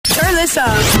this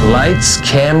up. Lights,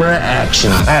 camera,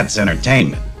 action. That's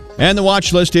entertainment. And the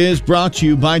watch list is brought to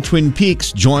you by Twin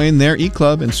Peaks. Join their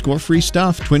e-club and score free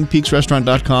stuff.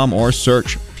 TwinPeaksRestaurant.com or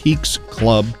search Peaks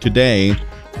Club today.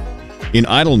 In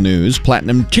Idol news,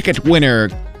 platinum ticket winner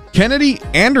Kennedy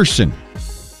Anderson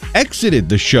exited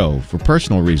the show for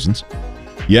personal reasons.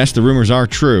 Yes, the rumors are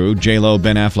true. J-Lo,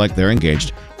 Ben Affleck, they're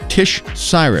engaged. Tish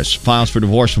Cyrus files for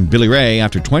divorce from Billy Ray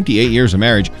after 28 years of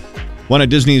marriage. One of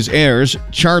Disney's heirs,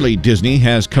 Charlie Disney,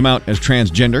 has come out as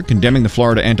transgender, condemning the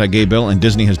Florida anti-gay bill, and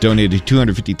Disney has donated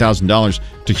 $250,000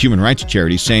 to human rights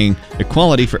charities, saying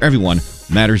equality for everyone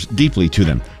matters deeply to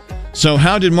them. So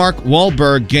how did Mark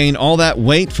Wahlberg gain all that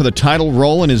weight for the title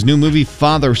role in his new movie,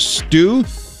 Father Stu?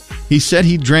 He said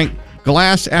he drank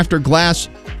glass after glass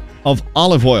of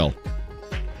olive oil.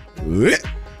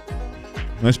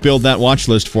 Let's build that watch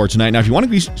list for tonight. Now, if you want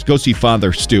to go see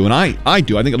Father Stu, and I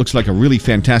do, I think it looks like a really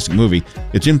fantastic movie.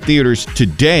 It's in theaters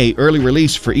today, early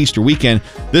release for Easter weekend.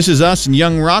 This Is Us and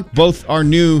Young Rock both are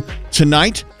new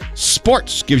tonight.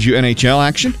 Sports gives you NHL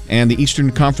action and the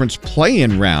Eastern Conference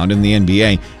play-in round in the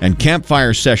NBA. And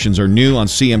Campfire Sessions are new on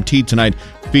CMT tonight,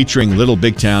 featuring Little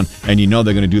Big Town. And you know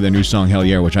they're going to do their new song, Hell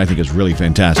Yeah, which I think is really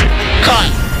fantastic.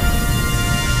 Cut!